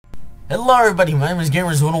Hello everybody, my name is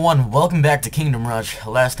Gamers101. Welcome back to Kingdom Rush.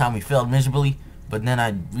 Last time we failed miserably, but then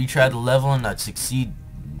I retried the level and I'd succeed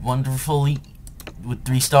wonderfully with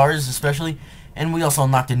 3 stars especially. And we also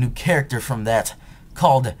unlocked a new character from that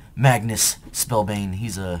called Magnus Spellbane.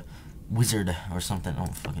 He's a wizard or something. I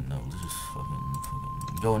don't fucking know. Let's just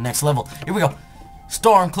fucking go next level. Here we go.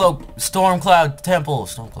 Stormcloud Temple.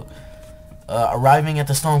 Arriving at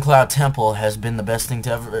the Stormcloud Temple has been the best thing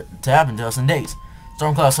to happen to us in days.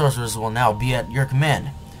 Stormcloud sorcerers will now be at your command,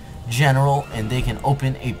 General, and they can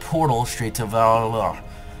open a portal straight to Valhalla.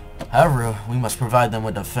 However, we must provide them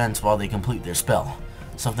with defense while they complete their spell.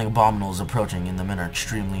 Something abominable is approaching, and the men are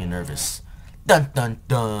extremely nervous. Dun dun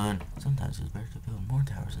dun! Sometimes it's better to build more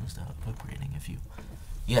towers instead of upgrading a few.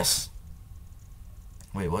 Yes.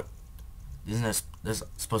 Wait, what? Isn't that's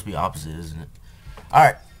supposed to be opposite, isn't it?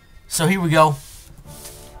 Alright, so here we go.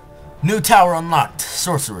 New tower unlocked.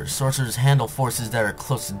 Sorcerers. Sorcerers handle forces that are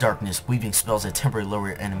close to darkness, weaving spells that temporarily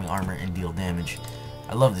lower enemy armor and deal damage.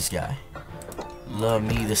 I love this guy. Love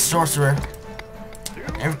me, the sorcerer.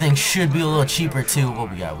 Everything should be a little cheaper too. What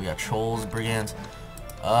we got? We got trolls, brigands.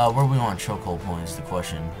 Where do we want chokehold points? The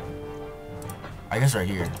question. I guess right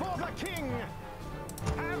here.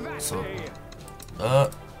 So,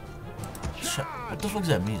 what the fuck is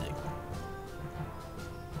that music?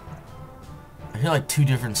 I hear like 2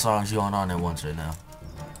 different songs going on at once right now.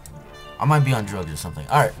 I might be on drugs or something.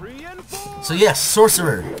 Alright. So yes,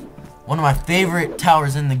 Sorcerer. One of my favorite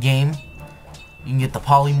towers in the game. You can get the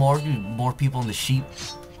polymorph, more people in the sheep.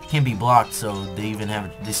 Can't be blocked, so they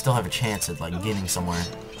still have a chance at like getting somewhere.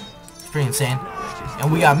 It's pretty insane. And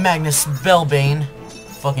we got Magnus Spellbane.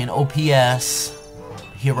 Fucking OPS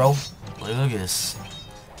hero. Look at this.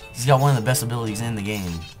 He's got one of the best abilities in the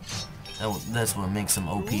game. That's what makes him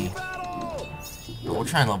OP. But we'll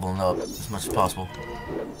try and level him up as much as possible.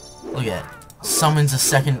 Look at that. Summons a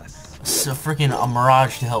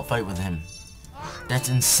mirage to help fight with him. That's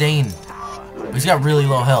insane. But he's got really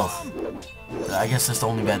low health. I guess that's the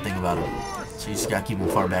only bad thing about him. So you just gotta keep him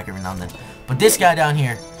far back every now and then. But this guy down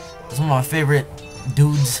here is one of my favorite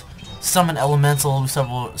dudes. Summon elemental. We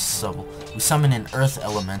summon an earth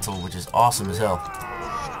elemental, which is awesome as hell.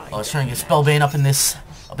 I was trying to get Spellbane up in this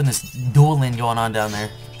dueling going on down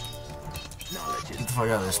there. Get the fuck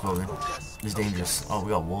out of there, Spellbane. It's dangerous. Oh, we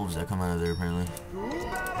got wolves that come out of there apparently.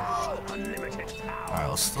 Alright,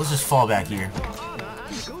 let's just fall back here.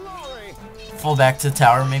 Fall back to the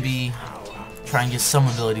tower, maybe try and get some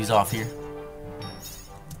abilities off here.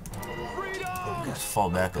 Just fall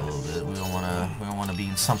back a little bit. We don't wanna be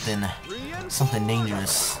in something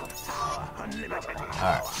dangerous.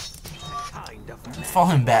 Alright. Fall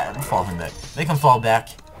him back. Make him fall back.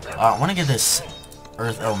 I wanna get this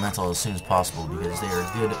Earth Elemental as soon as possible because they are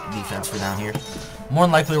good defense for down here. More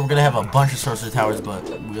than likely we're gonna have a bunch of sorcerer towers, but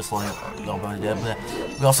we also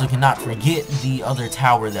cannot forget the other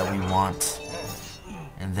tower that we want,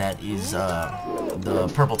 and that is the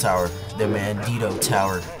purple tower, the Mandito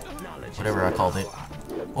Tower, whatever I called it.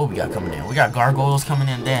 What we got coming in? We got gargoyles coming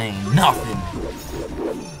in. That ain't nothing.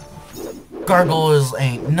 Gargoyles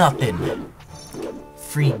ain't nothing.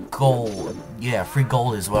 Free gold. Yeah, free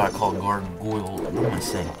gold is what I call gargoyle. What am I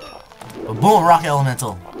saying? But boom, rock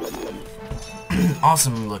elemental.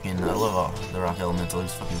 Awesome looking. I love the rock elemental.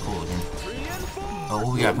 He's fucking cool looking. Oh,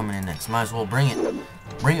 what we got coming in next? Might as well bring it.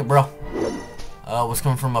 Bring it, bro. What's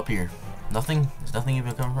coming from up here? Nothing? Is nothing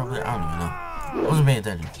even coming from up there? I don't even know. I wasn't paying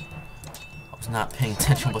attention. I was not paying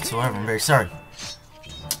attention whatsoever. I'm very sorry.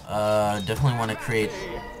 Definitely want to create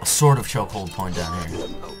a sort of chokehold point down here.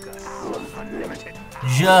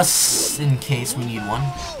 Just in case we need one.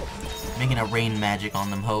 Making a rain magic on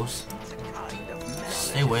them hoes.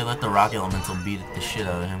 Stay away, let the rock elemental beat the shit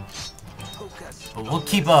out of him. But we'll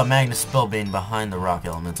keep Magnus Spellbane behind the rock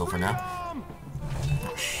elemental for now.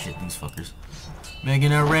 Oh, shit, these fuckers.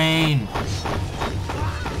 Making it rain!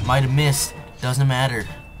 Might have missed. Doesn't matter.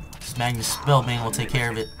 This Magnus Spellbane will take care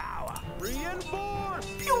of it.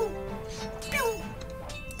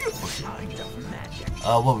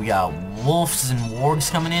 What we got? Wolves and wargs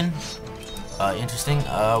coming in. Interesting.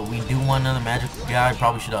 We do want another magic guy.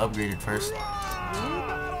 Probably should have upgraded first.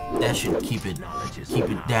 That should keep it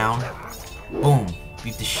down. Boom.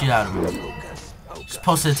 Beat the shit out of him.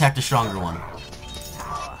 Supposed to attack the stronger one.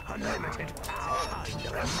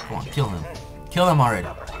 Come on, kill him. Kill them already.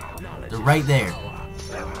 They're right there.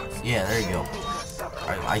 Yeah, there you go.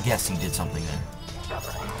 I guess he did something there.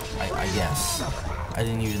 I guess. I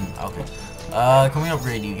didn't even... Okay. Can we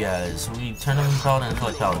upgrade you guys? We turn them into paladins. I feel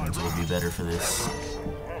like paladins would be better for this.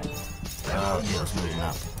 Yeah, let's move it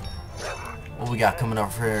up. What we got coming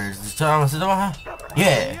up here?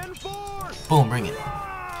 Yeah! Boom, bring it.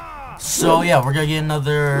 So yeah, we're gonna get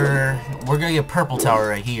another. We're gonna get purple tower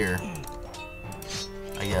right here.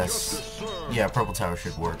 I guess. Yeah, purple tower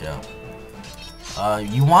should work out.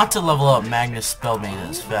 You want to level up Magnus Spellbane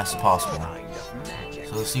as fast as possible.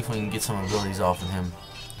 So let's see if we can get some abilities off of him.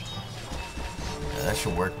 Yeah, that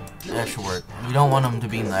should work. That should work. We don't want him to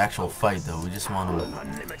be in the actual fight though. We just want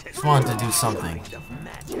him to do something.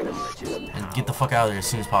 And get the fuck out of there as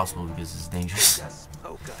soon as possible because it's dangerous.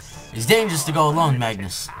 It's dangerous to go alone,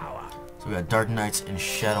 Magnus. So we got Dark Knights and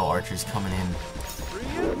Shadow Archers coming in.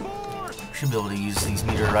 Should be able to use these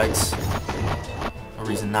meteorites. No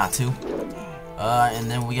reason not to.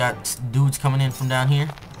 And then we got dudes coming in from down here.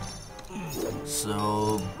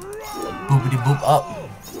 So boopity boop up.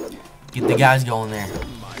 Get the guys going there.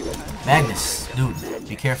 Magnus, dude,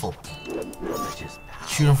 be careful.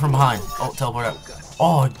 Shoot him from behind. Oh, teleport up.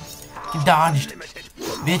 Oh, you dodged.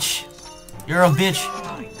 Bitch. You're a bitch.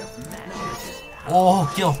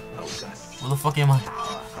 Oh, kill. Where the fuck am I?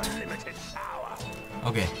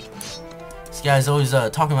 Okay. This guy's always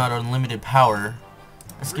talking about unlimited power.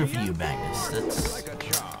 That's good for you, Magnus.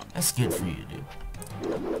 That's good for you, dude.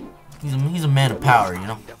 He's a man of power, you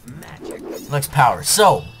know? He likes power.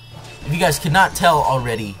 So, if you guys could not tell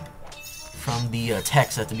already from the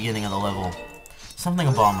text at the beginning of the level, something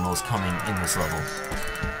abominable is coming in this level.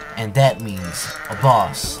 And that means a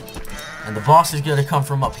boss. And the boss is going to come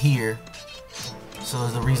from up here. So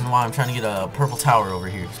there's the reason why I'm trying to get a purple tower over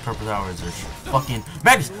here. Because purple towers are fucking...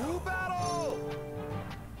 Magnus!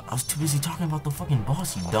 I was too busy talking about the fucking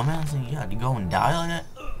boss, you dumbass. And you had to go and die like that?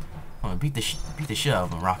 I'm gonna beat the shit out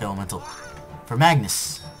of him, Rock Elemental. For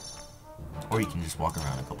Magnus. Or you can just walk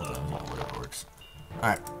around a couple times, you know, whatever works.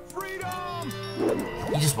 Alright.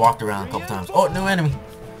 He just walked around a couple times. Oh, new enemy!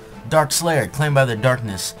 Dark Slayer, claimed by the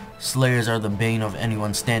darkness. Slayers are the bane of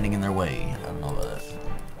anyone standing in their way. I don't know about that.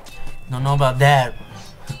 Don't know about that.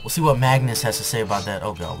 We'll see what Magnus has to say about that.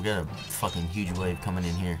 Oh god, we got a fucking huge wave coming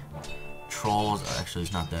in here. Trolls, actually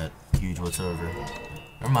it's not that huge whatsoever.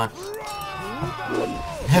 Never mind.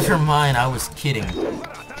 Never mind, I was kidding.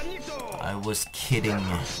 I was kidding.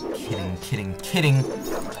 Kidding.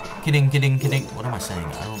 What am I saying?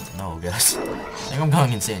 I don't know, guys. I think I'm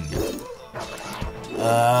going insane, guys.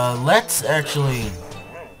 Let's actually...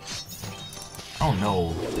 I don't know.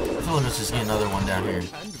 I feel like let's just get another one down here.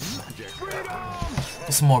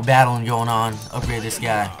 Get some more battling going on. Upgrade this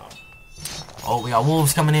guy. Oh, we got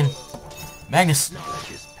wolves coming in. Magnus!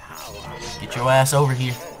 Get your ass over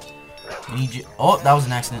here. We need you. Oh, that was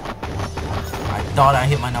an accident. I thought I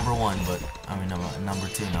hit my number one, but I mean number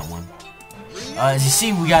two, not one. As you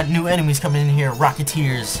see, we got new enemies coming in here.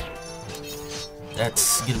 Rocketeers.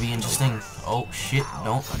 That's gonna be interesting. Oh shit!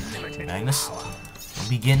 Don't, Magnus. Don't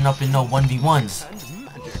be getting up in no 1v1s.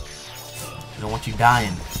 I don't want you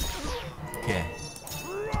dying. Okay.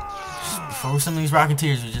 Before some of these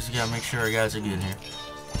Rocketeers, we just gotta make sure our guys are good here.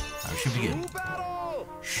 Should be good.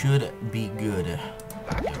 Should be good.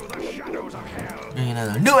 Bring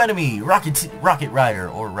another new enemy! Rocket Rider,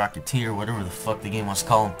 or Rocketeer, whatever the fuck the game wants to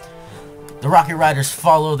call them. The Rocket Riders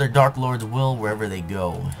follow their Dark Lord's will wherever they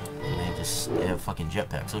go. And they have fucking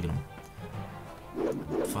jetpacks, look at them.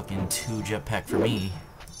 Fucking 2 jetpack for me.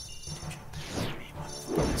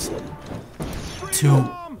 2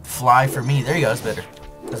 fly for me. There you go, that's better.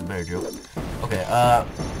 That's a better joke. Okay,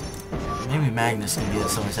 maybe Magnus can get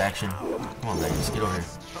some of this action. Come on, Magnus, get over here.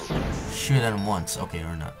 Shoot at him once. Okay,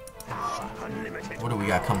 or not. What do we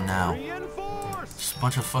got coming now? Just a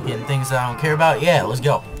bunch of fucking things that I don't care about? Yeah, let's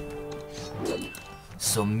go.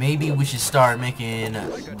 So maybe we should start making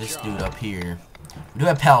this dude up here. We do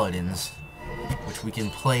have paladins, which we can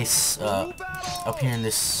place up here in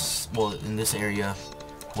this, well, in this area.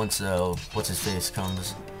 Once what's his face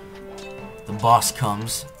comes, the boss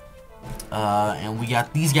comes. And we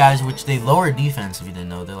got these guys, which they lower defense, if you didn't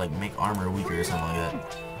know. They like make armor weaker or something like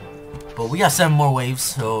that. But we got 7 more waves,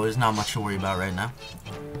 so there's not much to worry about right now.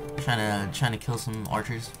 Trying to kill some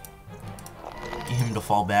archers, get him to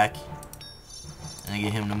fall back, and then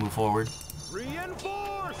get him to move forward.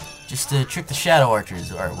 Just to trick the shadow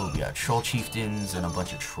archers. Alright, what we got? Troll chieftains and a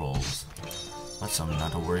bunch of trolls. That's something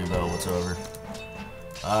not to worry about whatsoever.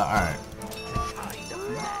 Alright.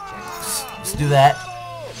 Let's do that.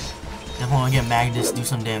 Definitely want to get Magnus, do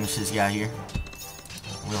some damage to this guy here.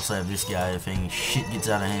 We also have this guy if any shit gets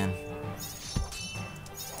out of hand.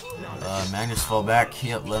 Magnus, fall back.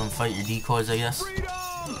 Yep, let him fight your decoys, I guess.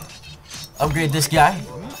 Upgrade this guy.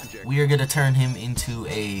 We are going to turn him into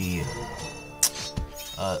a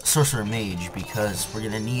sorcerer mage because we're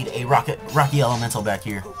going to need a rocky elemental back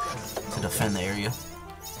here to defend the area.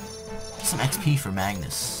 Some XP for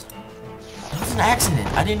Magnus. That was an accident.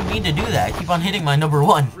 I didn't mean to do that. I keep on hitting my number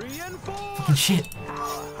 1. Fucking shit.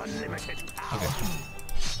 Okay.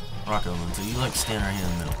 Rock elemental. You like stand right here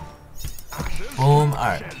in the middle. Boom.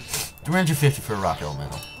 Alright. 350 for a rock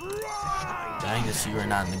elemental. I can see you're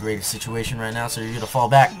not in the greatest situation right now, so you're gonna fall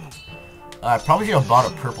back. I probably should have bought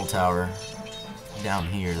a purple tower down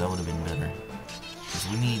here. That would have been better. Because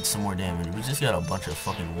we need some more damage. We just got a bunch of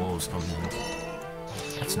fucking wolves coming in.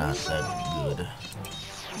 That's not that good.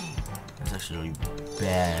 That's actually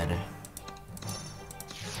bad.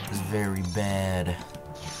 It's very bad.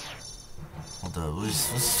 Hold up.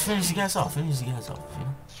 Let's finish you guys off. Finish you guys off. You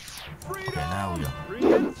know? Okay, now we go.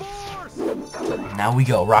 Now we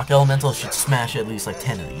go. Rock Elemental should smash at least like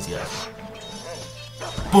 10 of these guys.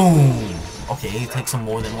 Boom! Okay, it takes him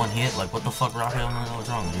more than one hit. Like, what the fuck, Rock Elemental? What's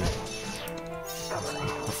wrong, dude?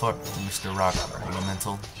 What the fuck, Mr. Rock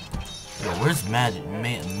Elemental? Yo, where's Magic?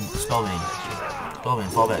 Spellbane. Spellbane,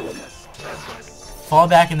 fall back. Fall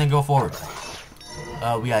back and then go forward.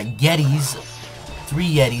 We got Yetis. 3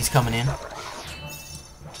 Yetis coming in.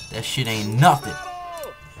 That shit ain't nothing.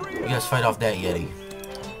 You guys fight off that Yeti.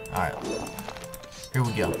 Alright. Here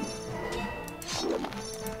we go.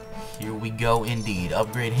 Here we go indeed.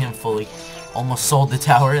 Upgrade him fully. Almost sold the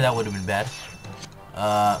tower. That would have been bad.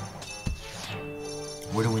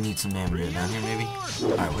 Where do we need some damage at? Down here maybe?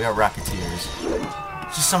 Alright, we got Rocketeers.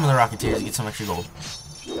 Just some of the Rocketeers. Get some extra gold.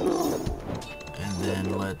 And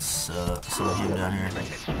then let's summon him down here.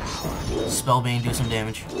 Spellbane, do some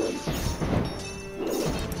damage.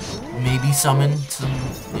 Maybe summon some...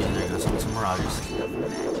 Yeah, there you go. Summon some Mirages.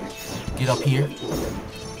 Get up here.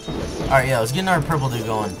 Alright, yeah, let's get our purple dude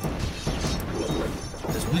going.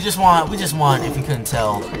 We just want, if you couldn't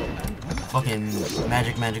tell, fucking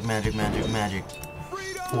magic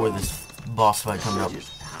for this boss fight coming up.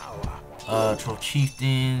 Troll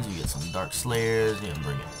Chieftains, we got some Dark Slayers. Yeah,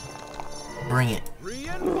 bring it.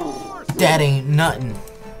 That ain't nothing,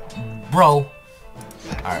 bro.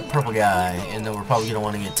 Alright, purple guy, and then we're probably gonna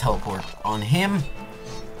want to get teleport on him,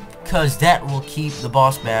 cause that will keep the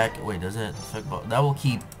boss back. Wait, does it affect boss? That will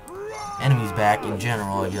keep enemies back in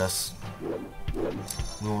general, I guess.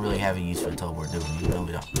 We don't really have a use for a teleport, do we? No,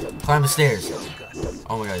 we don't. Climb the stairs.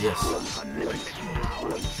 Oh my god, yes.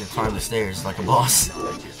 You can climb the stairs like a boss.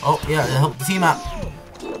 Oh yeah, help the team out.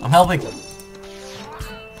 I'm helping.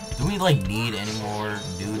 Do we like need any more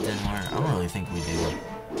dudes anywhere? I don't really think we do.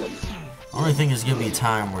 I don't really think there's gonna be a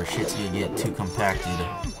time where shit's gonna get too compacted.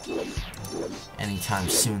 Anytime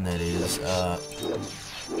soon, that is.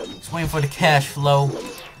 Just waiting for the cash flow.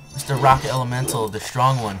 Mr. Rocket Elemental, the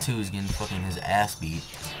strong one too, is getting fucking his ass beat.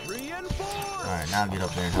 Alright, now get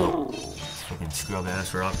up there and help. Fucking scrub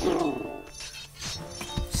ass rock.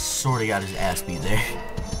 Sorta got his ass beat there.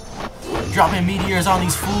 Dropping meteors on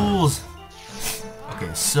these fools!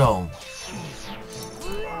 Okay, so...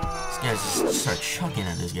 These guys just start chunking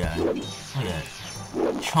at this guy. Look at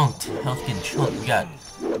that. Chunked. Health getting chunked. We got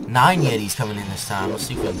 9 Yetis coming in this time. Let's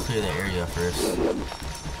see if we can clear the area first.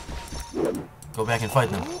 Go back and fight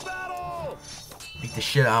them. Beat the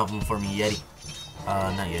shit out of them for me, Yeti.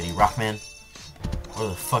 Not Yeti, Rockman. Whatever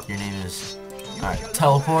the fuck your name is. Alright,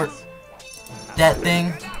 teleport. That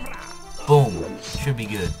thing. Boom. Should be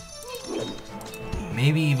good.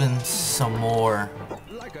 Maybe even some more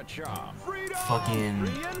fucking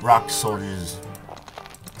rock soldiers.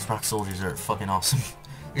 These rock soldiers are fucking awesome.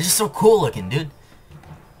 They're just so cool looking, dude.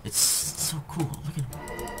 It's so cool. Look at him.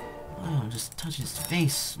 Oh, I'm just touching his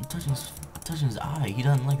face. I'm touching his eye. He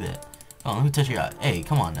doesn't like that. Oh, let me touch your eye. Hey,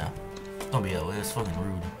 come on now. Don't be that way. That's fucking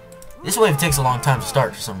rude. This wave takes a long time to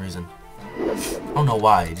start for some reason. I don't know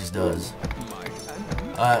why. It just does.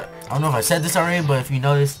 I don't know if I said this already, but if you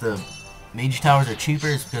notice, the mage towers are cheaper.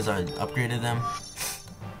 It's because I upgraded them.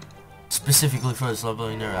 Specifically for this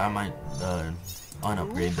level, you know, I might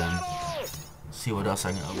unupgrade them. See what else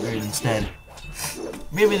I can upgrade instead.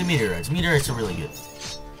 Maybe the meteorites. Meteorites are really good.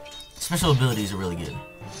 Special abilities are really good.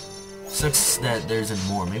 Sucks that there isn't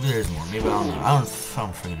more. Maybe there's more. Maybe I don't know. I don't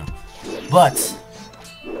freaking know. But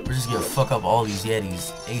we're just gonna fuck up all these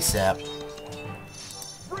Yetis ASAP.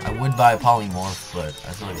 I would buy a polymorph, but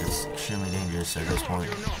I feel like it's extremely dangerous at this point.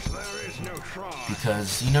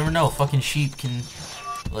 Because you never know. Fucking sheep can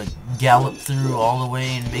like gallop through all the way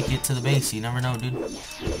and make it to the base. You never know, dude.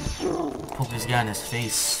 Poke this guy in his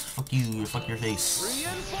face. Fuck you. Fuck your face.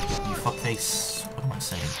 You fuck face. What am I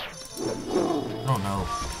saying? I don't know.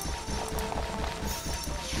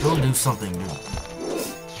 Go do something, dude.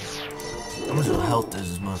 How much health does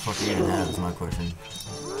this motherfucker even have is my question.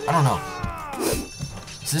 I don't know.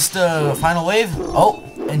 Is this the final wave? Oh,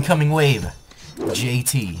 incoming wave.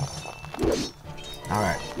 JT.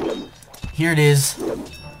 Alright. Here it is.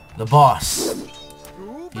 The boss.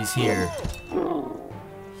 He's here.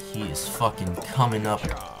 He is fucking coming up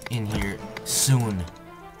in here soon.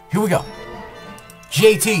 Here we go.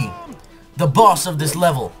 JT, the boss of this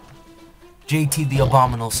level. JT the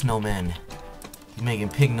Abominable Snowman. He's making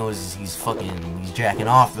pig noises. He's jacking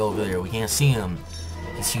off over there. We can't see him.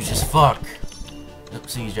 He's huge as fuck. Nope,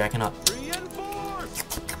 see, he's jacking up.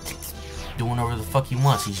 Doing whatever the fuck he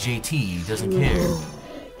wants. He's JT. He doesn't care.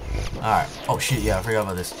 Alright. Oh shit, yeah, I forgot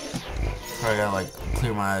about this. Probably gotta like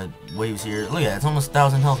clear my waves here. Look at that, it's almost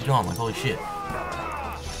 1,000 health gone. Like, holy shit.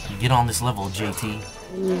 You get on this level, JT.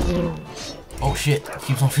 Oh shit,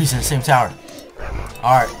 keeps on freezing in the same tower.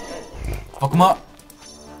 Alright. Fuck him up.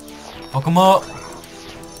 Fuck him up.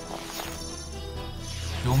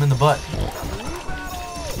 Do him in the butt.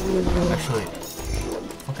 Actually,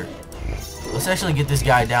 fucker. Let's actually get this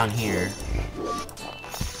guy down here.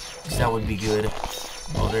 That would be good.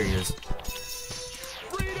 Oh, there he is.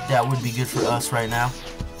 That would be good for us right now.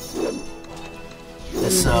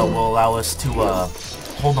 This will allow us to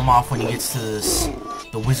hold him off when he gets to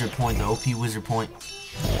the wizard point, the OP wizard point.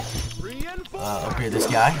 Upgrade this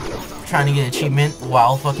guy. Trying to get an achievement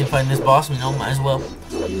while fucking fighting this boss. You know, might as well.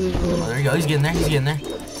 Oh, there you go. He's getting there. He's getting there.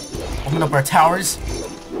 Open up our towers.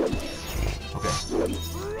 Okay.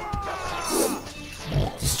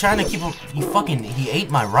 Just trying to keep him. He ate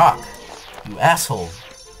my rock. You asshole.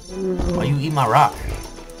 Why you eat my rock?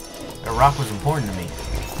 That rock was important to me. You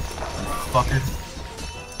fucker.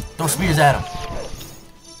 Throw spears at him.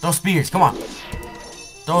 Throw spears. Come on.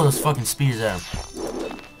 Throw those fucking spears at him.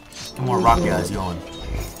 Get more rock guys going.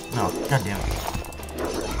 No, god damn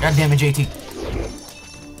it. God damn it, JT.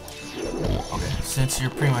 Okay, since you're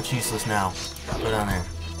pretty much useless now, go down there.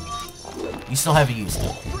 You still have a use.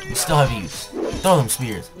 You still have a use. Throw them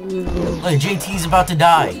spears. Look, JT's about to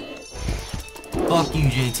die. Fuck you,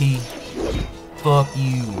 JT. Fuck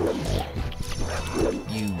you.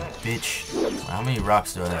 You bitch. How many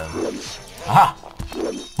rocks do I have? Aha!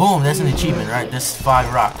 Boom, that's an achievement, right? That's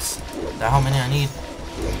 5 rocks. Is that how many I need?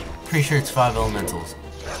 Pretty sure it's 5 elementals.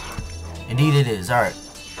 Indeed it is. Alright.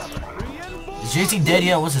 Is JT dead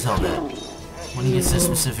yet? What's his health at? When he gets this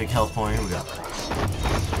specific health point, here we go.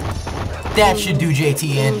 That should do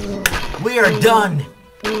JT in. We are done!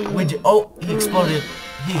 Oh, he exploded.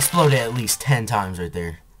 He exploded at least 10 times right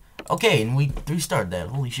there. Okay, and we 3-starred that.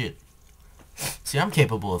 Holy shit. See, I'm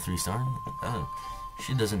capable of 3-starring.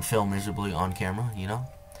 Shit doesn't fail miserably on camera, you know?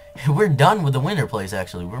 We're done with the winter place,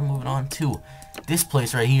 actually. We're moving on to this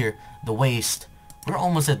place right here, the waste. We're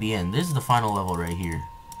almost at the end. This is the final level right here.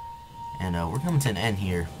 And we're coming to an end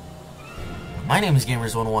here. My name is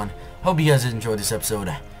Gamers101. Hope you guys enjoyed this episode.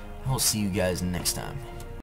 I will see you guys next time.